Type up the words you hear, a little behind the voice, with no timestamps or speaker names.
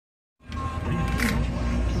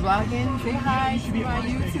vlogging. Say hi to my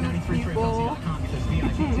YouTube people.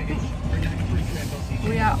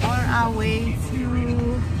 We are on our way to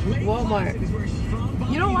Walmart.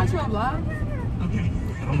 You don't watch my vlog?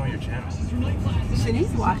 I don't know your channel.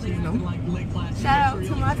 Shanice watches them. Shout out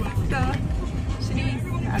to my sister. Shanice,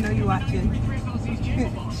 I know you watching.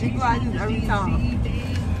 She watches every time.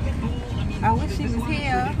 I wish she was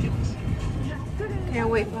here. Can't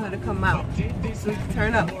wait for her to come out. So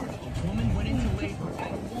turn up.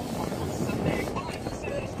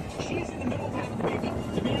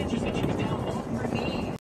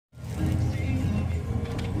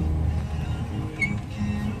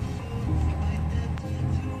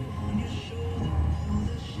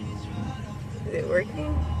 Is it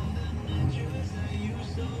working?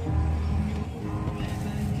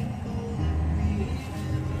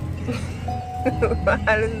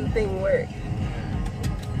 How does this thing work?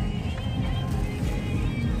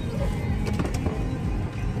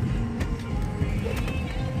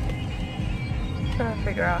 Trying to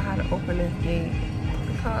figure out how to open this gate.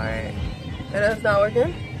 The card. And that's not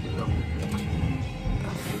working?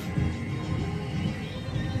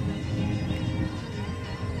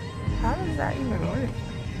 How does that even work?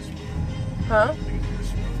 Huh?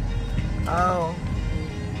 Oh.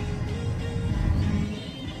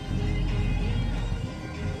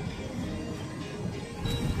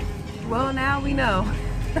 Well, now we know.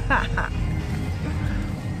 Did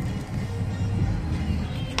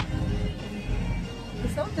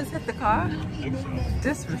someone just hit the car?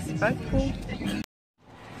 Disrespectful.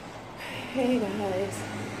 Hey guys.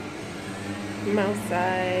 I'm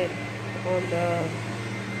outside on the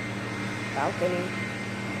balcony.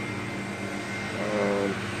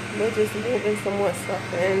 We're just moving some more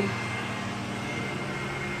stuff in.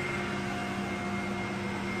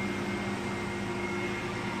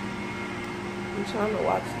 I'm trying to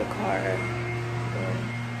watch the car.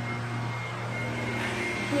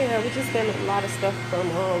 Yeah, we just getting a lot of stuff from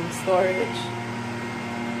storage.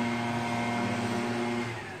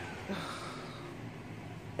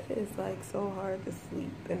 It is like so hard to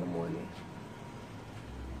sleep in the morning.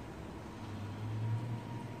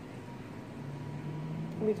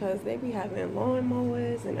 Because they be having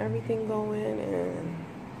lawnmowers and everything going, and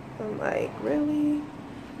I'm like, really?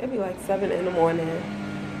 It'd be like 7 in the morning,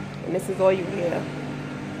 and this is all you hear.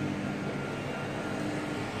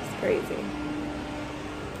 It's crazy.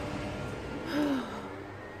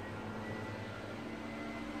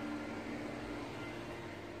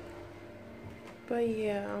 But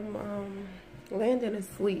yeah, I'm Landon is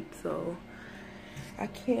asleep, so I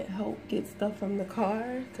can't help get stuff from the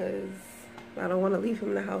car because I don't want to leave him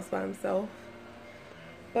in the house by himself.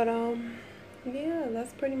 But yeah,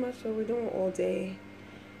 that's pretty much what we're doing all day.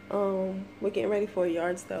 We're getting ready for a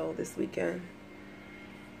yard sale this weekend,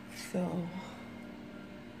 so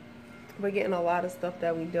we're getting a lot of stuff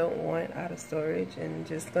that we don't want out of storage and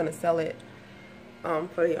just gonna sell it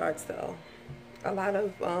for the yard sale. A lot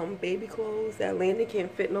of baby clothes that Landon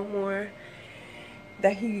can't fit no more,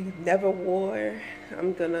 that he never wore.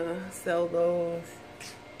 I'm gonna sell those.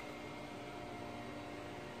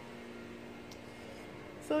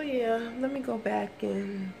 So yeah, let me go back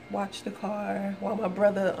and watch the car while my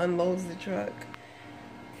brother unloads the truck.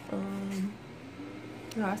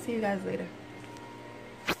 I'll see you guys later.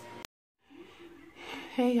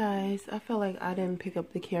 Hey guys, I felt like I didn't pick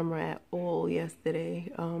up the camera at all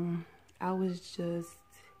yesterday. I was just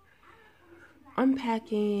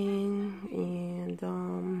unpacking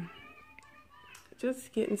and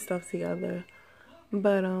just getting stuff together.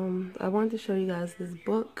 But I wanted to show you guys this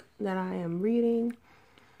book that I am reading.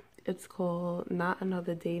 It's called Not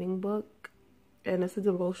Another Dating Book, and it's a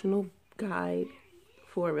devotional guide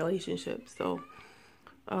for relationships. So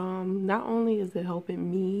not only is it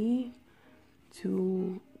helping me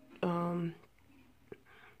to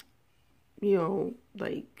you know,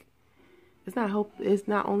 like, it's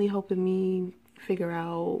not only helping me figure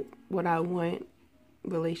out what I want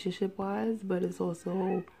relationship wise, but it's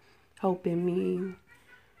also helping me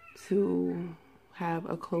to have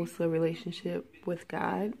a closer relationship with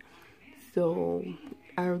God. So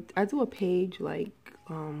I do a page like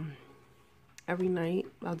every night.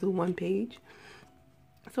 I'll do one page.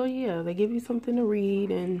 So yeah, they give you something to read,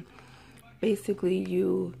 and basically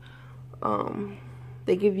you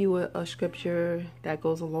they give you a scripture that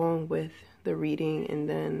goes along with the reading, and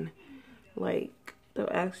then like they'll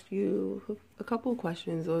ask you a couple of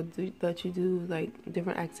questions or let you do like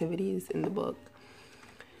different activities in the book.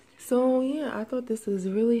 So yeah, I thought this was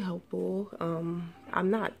really helpful. I'm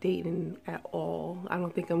not dating at all. I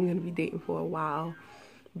don't think I'm gonna be dating for a while,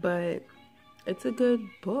 but it's a good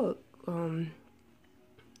book.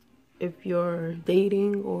 if you're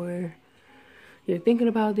dating or you're thinking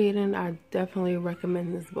about dating, I definitely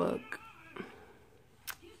recommend this book.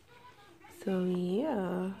 So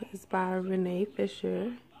yeah, it's by Renee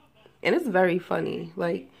Fisher, and it's very funny.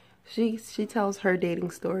 Like she tells her dating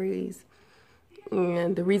stories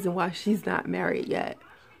and the reason why she's not married yet.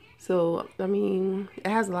 So I mean, it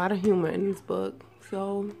has a lot of humor in this book.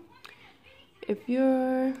 So if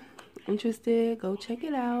you're interested, go check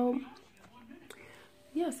it out.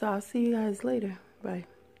 Yeah, so I'll see you guys later. Bye.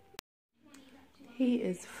 He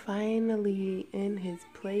is finally in his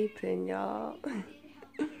playpen, y'all.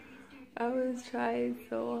 I was trying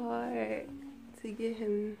so hard to get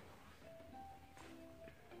him.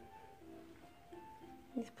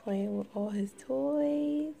 He's playing with all his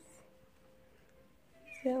toys.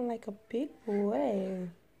 He's feeling like a big boy.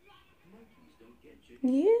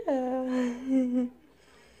 Yeah.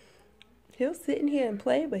 He'll sit in here and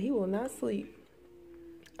play, but he will not sleep.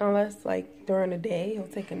 Unless, like, during the day, he'll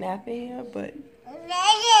take a nap in here, but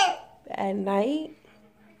at night,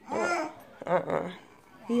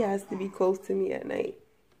 he has to be close to me at night.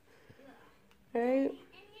 Right?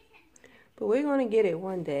 But we're going to get it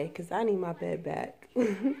one day, because I need my bed back.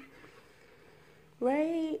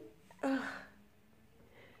 Right?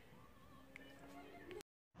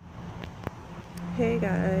 Hey,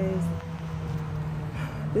 guys.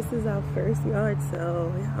 This is our first yard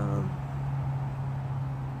sale, y'all.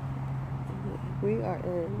 We are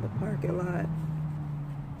in the parking lot.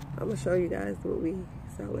 I'm going to show you guys what we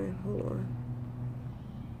selling. Hold on.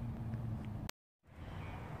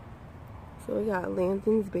 So we got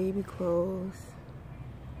Landon's baby clothes,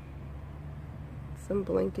 some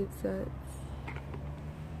blanket sets,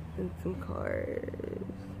 and some cars.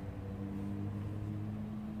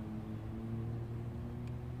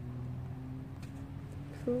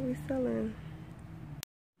 So what we selling?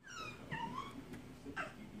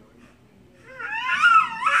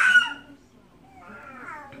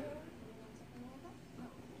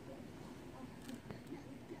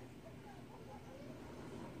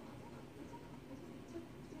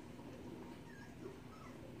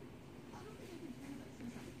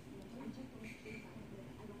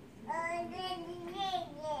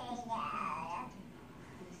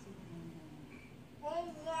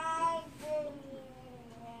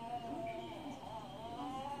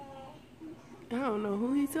 I don't know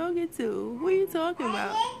who he's talking to. Who are you talking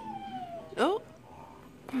about? Oh.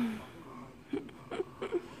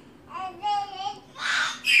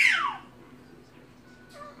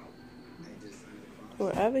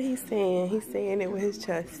 Whatever he's saying it with his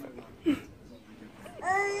chest.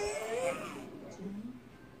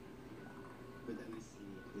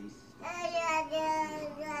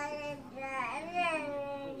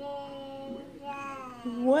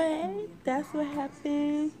 What? That's what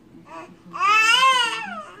happened?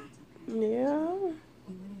 Yeah.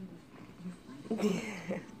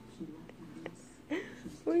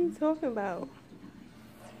 What are you talking about?